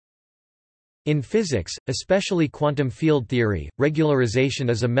In physics, especially quantum field theory, regularization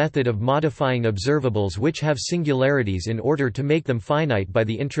is a method of modifying observables which have singularities in order to make them finite by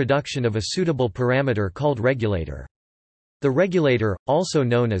the introduction of a suitable parameter called regulator. The regulator, also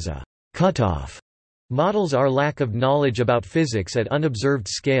known as a cutoff, models our lack of knowledge about physics at unobserved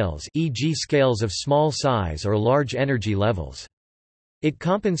scales, e.g. scales of small size or large energy levels. It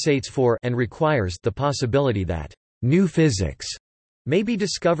compensates for and requires the possibility that new physics may be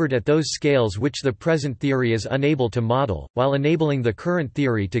discovered at those scales which the present theory is unable to model, while enabling the current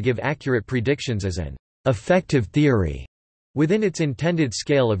theory to give accurate predictions as an effective theory within its intended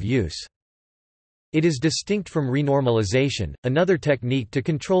scale of use. It is distinct from renormalization, another technique to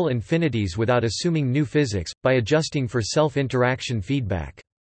control infinities without assuming new physics, by adjusting for self-interaction feedback.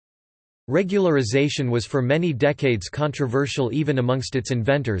 Regularization was for many decades controversial even amongst its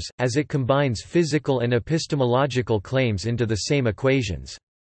inventors, as it combines physical and epistemological claims into the same equations.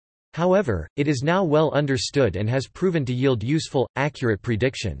 However, it is now well understood and has proven to yield useful, accurate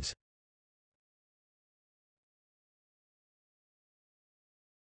predictions.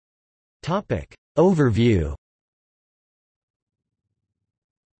 Overview.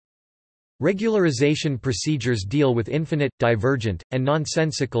 Regularization procedures deal with infinite, divergent, and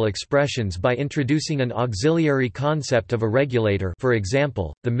nonsensical expressions by introducing an auxiliary concept of a regulator, for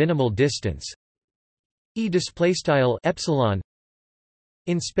example, the minimal distance epsilon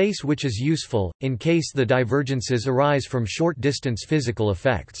in space, which is useful in case the divergences arise from short-distance physical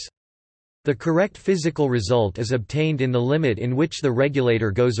effects. The correct physical result is obtained in the limit in which the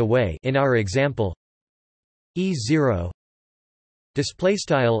regulator goes away, in our example E0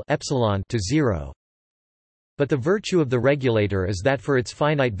 epsilon to 0. But the virtue of the regulator is that for its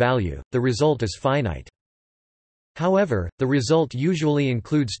finite value, the result is finite. However, the result usually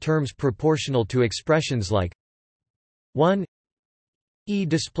includes terms proportional to expressions like 1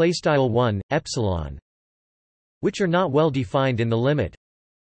 1 epsilon, which are not well defined in the limit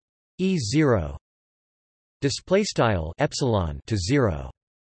E0 epsilon to 0.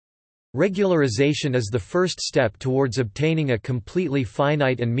 Regularization is the first step towards obtaining a completely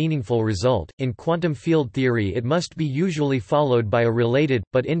finite and meaningful result. In quantum field theory, it must be usually followed by a related,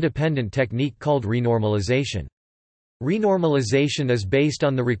 but independent technique called renormalization. Renormalization is based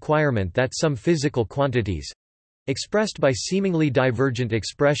on the requirement that some physical quantities, expressed by seemingly divergent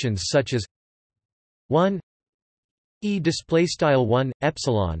expressions such as 1 1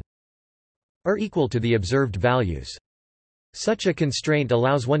 epsilon, are equal to the observed values. Such a constraint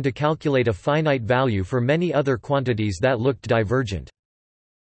allows one to calculate a finite value for many other quantities that looked divergent.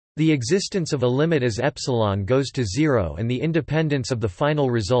 The existence of a limit as epsilon goes to 0 and the independence of the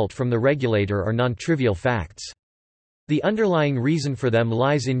final result from the regulator are non-trivial facts. The underlying reason for them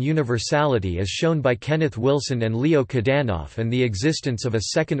lies in universality as shown by Kenneth Wilson and Leo Kadanoff and the existence of a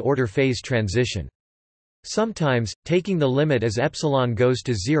second-order phase transition. Sometimes, taking the limit as epsilon goes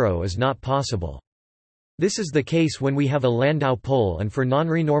to 0 is not possible. This is the case when we have a Landau pole and for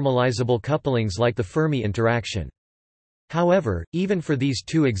non-renormalizable couplings like the Fermi interaction. However, even for these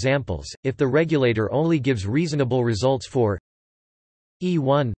two examples, if the regulator only gives reasonable results for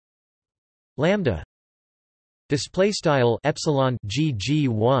E1 lambda epsilon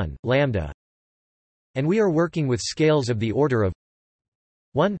gg1 lambda, and we are working with scales of the order of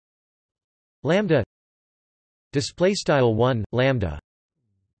 1 lambda 1 lambda,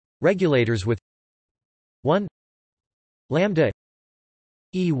 regulators with 1 lambda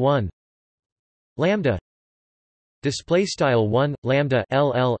E1 lambda 1 lambda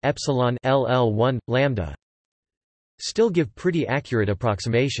LL epsilon LL1 lambda still give pretty accurate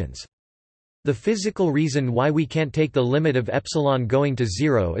approximations. The physical reason why we can't take the limit of epsilon going to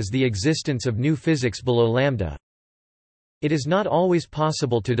 0 is the existence of new physics below lambda. It is not always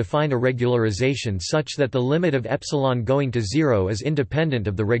possible to define a regularization such that the limit of epsilon going to 0 is independent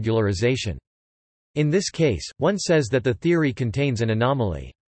of the regularization. In this case, one says that the theory contains an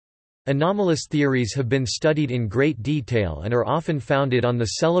anomaly. Anomalous theories have been studied in great detail and are often founded on the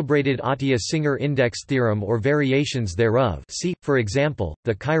celebrated Atiyah-Singer index theorem or variations thereof. See, for example,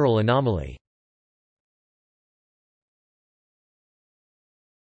 the chiral anomaly.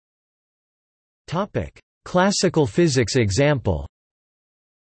 Classical physics example.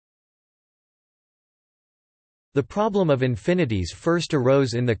 The problem of infinities first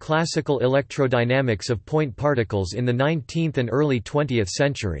arose in the classical electrodynamics of point particles in the 19th and early 20th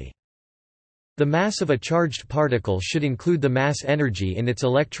century. The mass of a charged particle should include the mass energy in its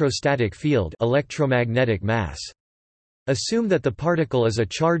electrostatic field, electromagnetic mass. Assume that the particle is a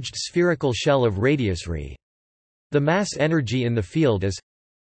charged spherical shell of radius ρ. The mass energy in the field is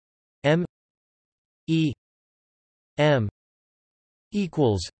m e m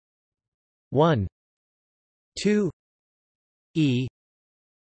equals 1 2 e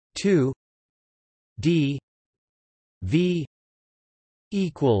 2 d v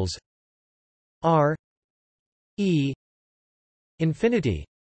equals r e infinity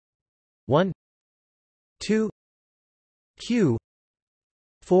 1 2 q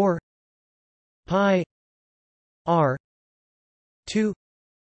 4 pi r 2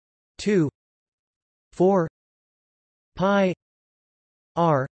 2 4 pi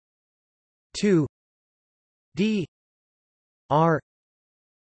r 2 d r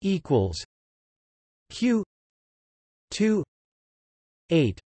equals q 2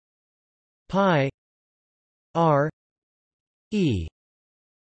 8 pi r e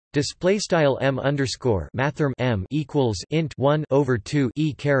display style m underscore mathrm m equals int 1 over 2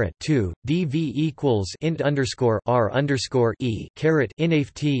 e caret 2 dv equals int underscore r underscore e caret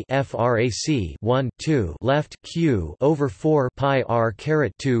inft frac 1 2 left q over 4 pi r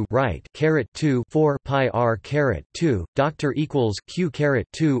caret 2 right caret 2 4 pi r caret 2 doctor equals q caret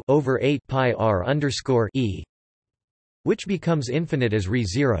 2 over 8 pi r underscore e, which becomes infinite as re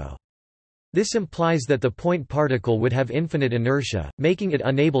 0. This implies that the point particle would have infinite inertia, making it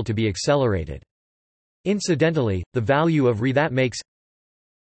unable to be accelerated. Incidentally, the value of re that makes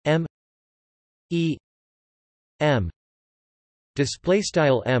m e m display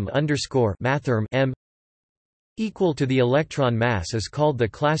style m underscore mathrm m equal to the electron mass is called the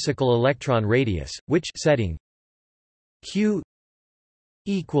classical electron radius, which setting q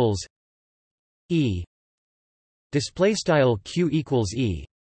equals e display style q equals e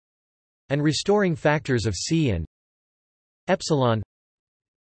and restoring factors of c and epsilon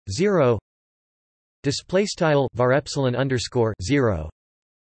 0 display style var epsilon underscore 0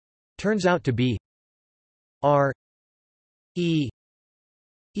 turns out to be r e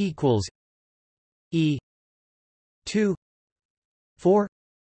equals e 2 4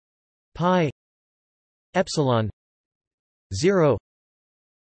 pi epsilon 0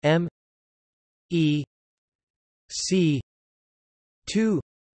 m e c 2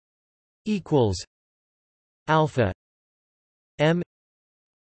 equals alpha m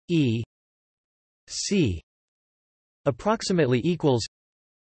e c approximately equals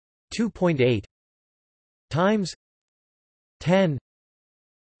 2.8 times 10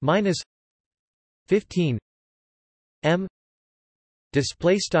 minus 15 m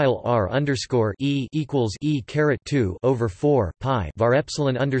display style r underscore e equals e caret 2 over 4 pi var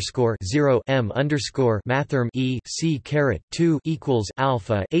epsilon underscore 0 m underscore mathrm e c caret 2 equals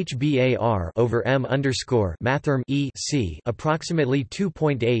alpha hbar over m underscore mathrm e c approximately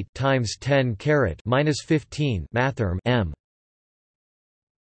 2.8 times 10 caret minus 15 mathrm m,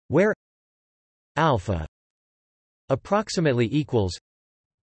 where alpha approximately equals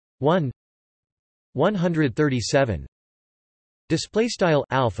 137. Display style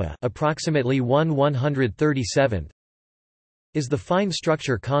alpha approximately 1/137 is the fine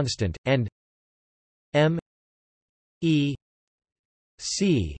structure constant, and m e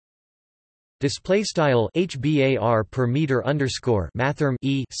c display style hbar per meter underscore mathrm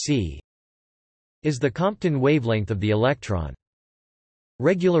e c is the Compton wavelength of the electron.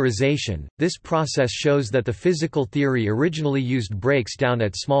 Regularization. This process shows that the physical theory originally used breaks down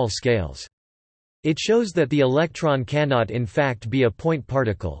at small scales. It shows that the electron cannot in fact be a point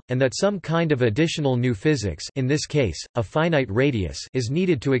particle, and that some kind of additional new physics, in this case, a finite radius, is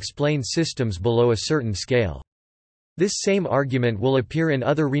needed to explain systems below a certain scale. This same argument will appear in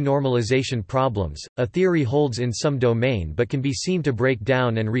other renormalization problems. A theory holds in some domain but can be seen to break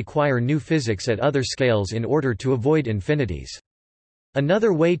down and require new physics at other scales in order to avoid infinities.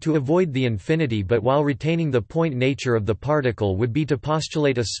 Another way to avoid the infinity but while retaining the point nature of the particle would be to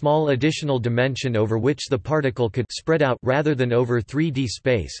postulate a small additional dimension over which the particle could spread out rather than over 3D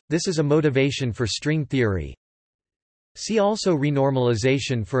space. This is a motivation for string theory. See also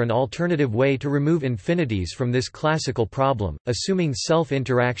renormalization for an alternative way to remove infinities from this classical problem, assuming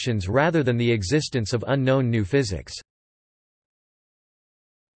self-interactions rather than the existence of unknown new physics.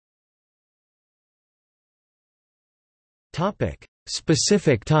 Topic: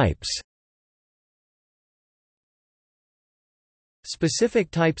 Specific types.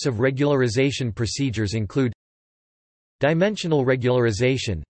 Specific types of regularization procedures include dimensional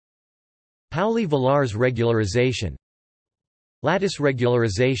regularization, Pauli-Villars regularization, lattice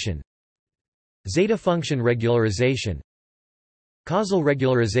regularization, zeta function regularization, causal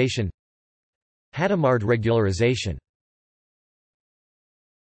regularization, Hadamard regularization.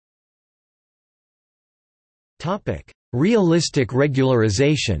 Topic: Realistic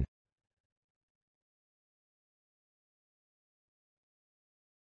regularization.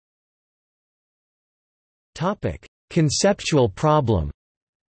 Topic: Conceptual problem.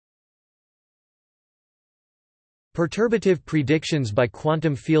 Perturbative predictions by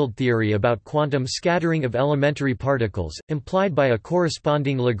quantum field theory about quantum scattering of elementary particles, implied by a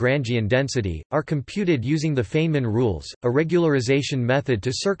corresponding Lagrangian density, are computed using the Feynman rules, a regularization method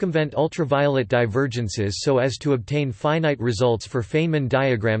to circumvent ultraviolet divergences so as to obtain finite results for Feynman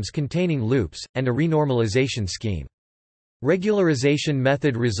diagrams containing loops, and a renormalization scheme. Regularization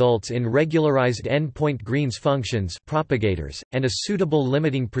method results in regularized n-point Green's functions propagators, and a suitable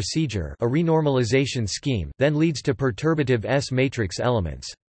limiting procedure, a renormalization scheme, then leads to perturbative S-matrix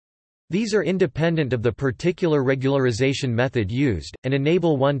elements. These are independent of the particular regularization method used, and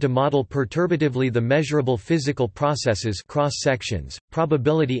enable one to model perturbatively the measurable physical processes cross-sections,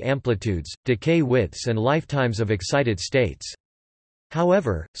 probability amplitudes, decay widths and lifetimes of excited states.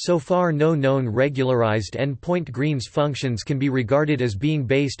 However, so far no known regularized n-point Green's functions can be regarded as being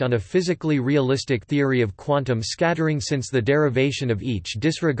based on a physically realistic theory of quantum scattering, since the derivation of each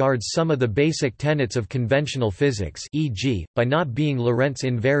disregards some of the basic tenets of conventional physics, e.g., by not being Lorentz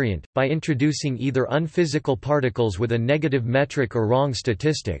invariant, by introducing either unphysical particles with a negative metric or wrong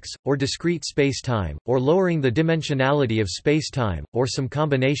statistics, or discrete spacetime, or lowering the dimensionality of spacetime, or some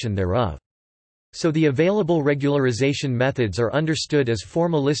combination thereof. So the available regularization methods are understood as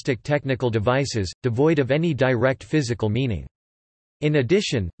formalistic technical devices, devoid of any direct physical meaning. In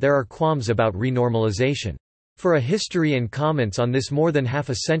addition, there are qualms about renormalization. For a history and comments on this more than half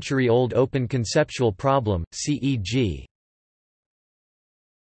a century-old open conceptual problem, see e.g.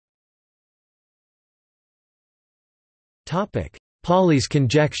 Pauli's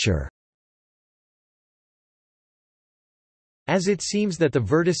conjecture. As it seems that the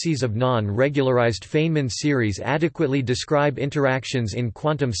vertices of non-regularized Feynman series adequately describe interactions in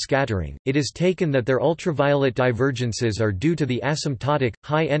quantum scattering, it is taken that their ultraviolet divergences are due to the asymptotic,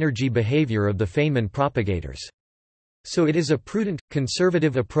 high-energy behavior of the Feynman propagators. So it is a prudent,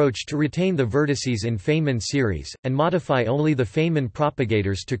 conservative approach to retain the vertices in Feynman series, and modify only the Feynman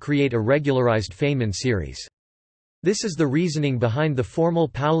propagators to create a regularized Feynman series. This is the reasoning behind the formal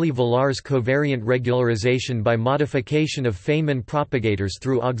Pauli-Villars covariant regularization by modification of Feynman propagators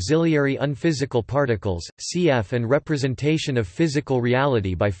through auxiliary unphysical particles, cf. and representation of physical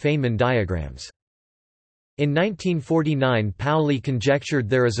reality by Feynman diagrams. In 1949 Pauli conjectured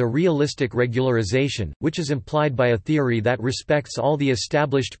there is a realistic regularization, which is implied by a theory that respects all the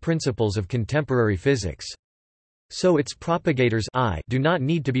established principles of contemporary physics. So its propagators I do not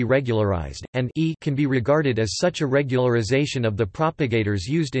need to be regularized, and E can be regarded as such a regularization of the propagators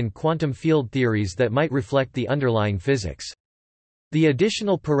used in quantum field theories that might reflect the underlying physics. The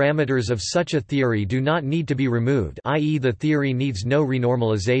additional parameters of such a theory do not need to be removed, i.e. the theory needs no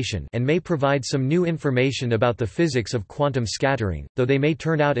renormalization, and may provide some new information about the physics of quantum scattering, though they may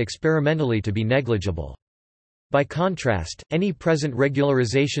turn out experimentally to be negligible. By contrast, any present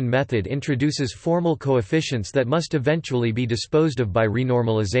regularization method introduces formal coefficients that must eventually be disposed of by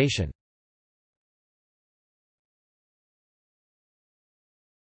renormalization.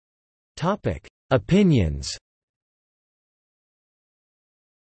 Opinions.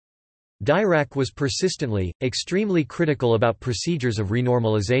 Dirac was persistently, extremely critical about procedures of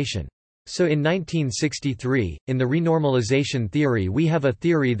renormalization. So in 1963, in the renormalization theory we have a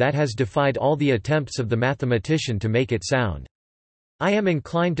theory that has defied all the attempts of the mathematician to make it sound. I am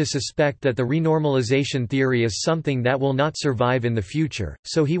inclined to suspect that the renormalization theory is something that will not survive in the future,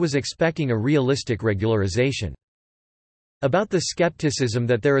 so he was expecting a realistic regularization. About the skepticism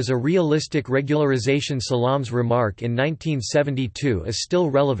that there is a realistic regularization, Salam's remark in 1972 is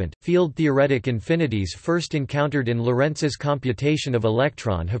still relevant. Field theoretic infinities first encountered in Lorentz's computation of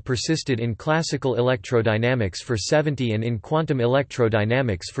electron have persisted in classical electrodynamics for 70 and in quantum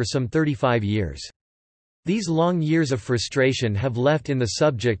electrodynamics for some 35 years. These long years of frustration have left in the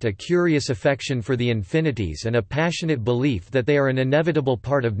subject a curious affection for the infinities and a passionate belief that they are an inevitable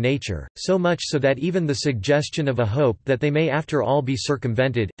part of nature, so much so that even the suggestion of a hope that they may after all be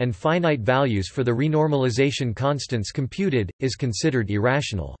circumvented, and finite values for the renormalization constants computed, is considered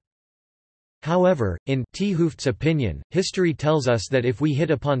irrational. However, in 't Hooft's opinion, history tells us that if we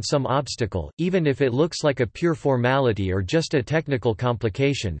hit upon some obstacle, even if it looks like a pure formality or just a technical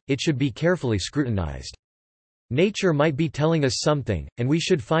complication, it should be carefully scrutinized. Nature might be telling us something, and we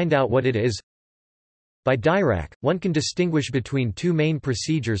should find out what it is. By Dirac, one can distinguish between two main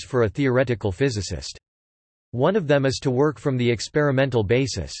procedures for a theoretical physicist. One of them is to work from the experimental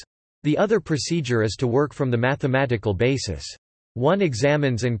basis. The other procedure is to work from the mathematical basis. One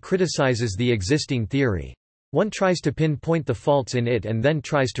examines and criticizes the existing theory. One tries to pinpoint the faults in it and then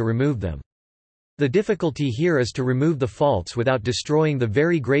tries to remove them. The difficulty here is to remove the faults without destroying the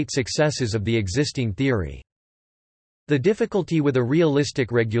very great successes of the existing theory. The difficulty with a realistic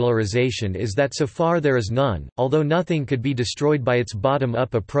regularization is that so far there is none, although nothing could be destroyed by its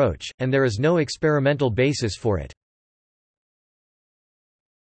bottom-up approach, and there is no experimental basis for it.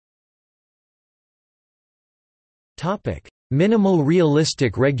 Minimal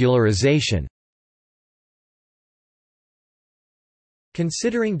realistic regularization.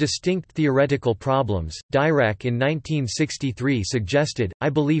 Considering distinct theoretical problems, Dirac in 1963 suggested, "I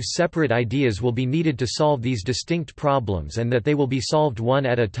believe separate ideas will be needed to solve these distinct problems and that they will be solved one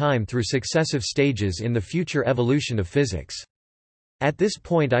at a time through successive stages in the future evolution of physics." At this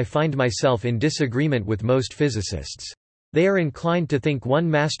point I find myself in disagreement with most physicists. They are inclined to think one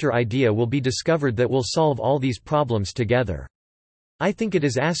master idea will be discovered that will solve all these problems together. I think it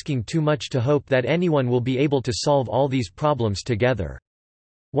is asking too much to hope that anyone will be able to solve all these problems together.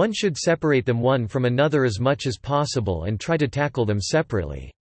 One should separate them one from another as much as possible and try to tackle them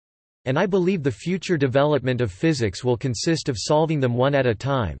separately. And I believe the future development of physics will consist of solving them one at a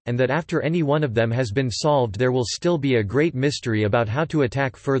time, and that after any one of them has been solved there will still be a great mystery about how to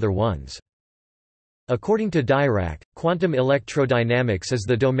attack further ones. According to Dirac, quantum electrodynamics is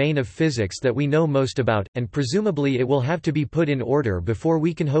the domain of physics that we know most about, and presumably it will have to be put in order before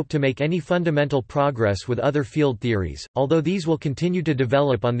we can hope to make any fundamental progress with other field theories, although these will continue to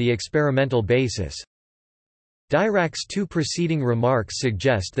develop on the experimental basis. Dirac's two preceding remarks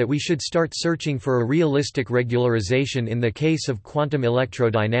suggest that we should start searching for a realistic regularization in the case of quantum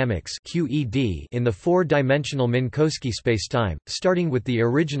electrodynamics (QED) in the four-dimensional Minkowski spacetime, starting with the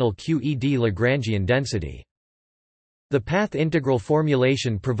original QED Lagrangian density. The path integral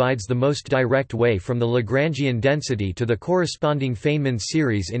formulation provides the most direct way from the Lagrangian density to the corresponding Feynman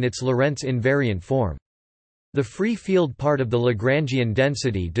series in its Lorentz invariant form. The free field part of the Lagrangian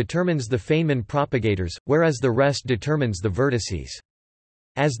density determines the Feynman propagators, whereas the rest determines the vertices.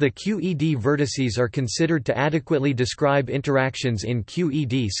 As the QED vertices are considered to adequately describe interactions in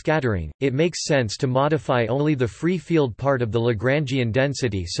QED scattering, it makes sense to modify only the free field part of the Lagrangian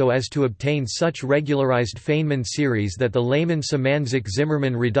density so as to obtain such regularized Feynman series that the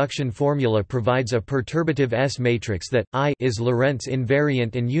Lehmann-Symanzik-Zimmermann reduction formula provides a perturbative S matrix that, I is Lorentz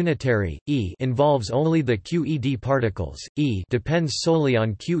invariant and unitary, E involves only the QED particles, E depends solely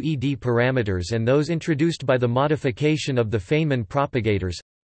on QED parameters and those introduced by the modification of the Feynman propagators.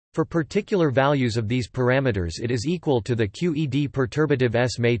 For particular values of these parameters it is equal to the QED perturbative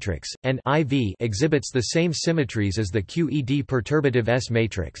S matrix, and IV exhibits the same symmetries as the QED perturbative S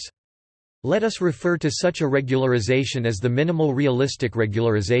matrix. Let us refer to such a regularization as the minimal realistic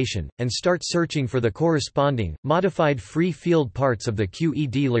regularization, and start searching for the corresponding, modified free field parts of the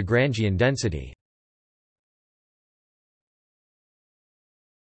QED Lagrangian density.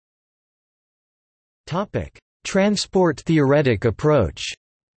 Transport theoretic approach.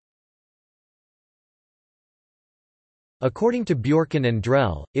 According to Bjorken and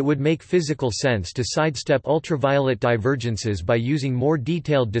Drell, it would make physical sense to sidestep ultraviolet divergences by using more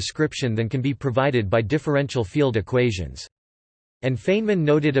detailed description than can be provided by differential field equations. And Feynman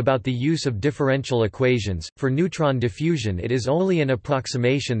noted about the use of differential equations, for neutron diffusion it is only an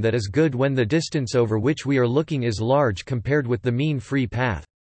approximation that is good when the distance over which we are looking is large compared with the mean free path.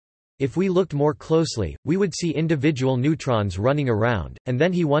 If we looked more closely, we would see individual neutrons running around, and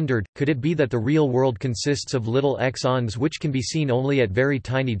then he wondered, could it be that the real world consists of little xons which can be seen only at very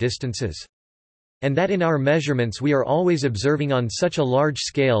tiny distances? And that in our measurements we are always observing on such a large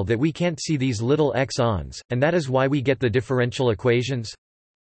scale that we can't see these little xons, and that is why we get the differential equations?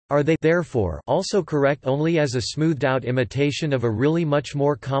 Are they therefore also correct only as a smoothed-out imitation of a really much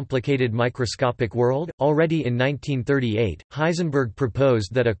more complicated microscopic world? Already in 1938, Heisenberg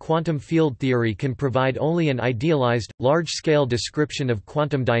proposed that a quantum field theory can provide only an idealized, large-scale description of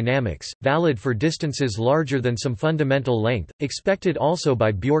quantum dynamics, valid for distances larger than some fundamental length, expected also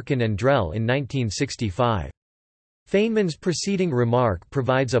by Bjorken and Drell in 1965. Feynman's preceding remark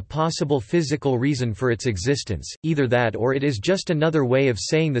provides a possible physical reason for its existence, either that or it is just another way of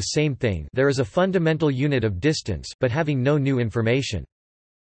saying the same thing, there is a fundamental unit of distance, but having no new information.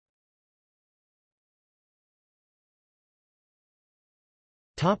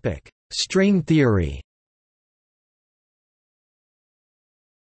 String theory.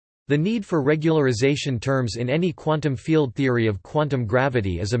 The need for regularization terms in any quantum field theory of quantum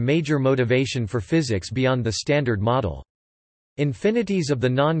gravity is a major motivation for physics beyond the Standard Model. Infinities of the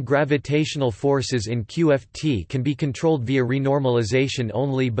non-gravitational forces in QFT can be controlled via renormalization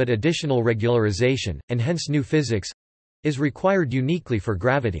only, but additional regularization, and hence new physics, is required uniquely for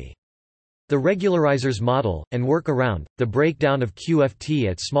gravity. The regularizers model, and work around, the breakdown of QFT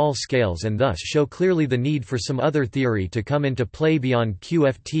at small scales and thus show clearly the need for some other theory to come into play beyond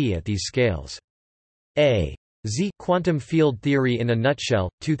QFT at these scales. A Z. Quantum field theory in a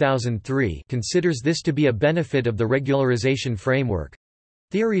nutshell, 2003 considers this to be a benefit of the regularization framework.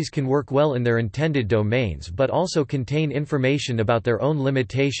 Theories can work well in their intended domains but also contain information about their own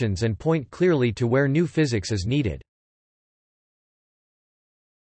limitations and point clearly to where new physics is needed.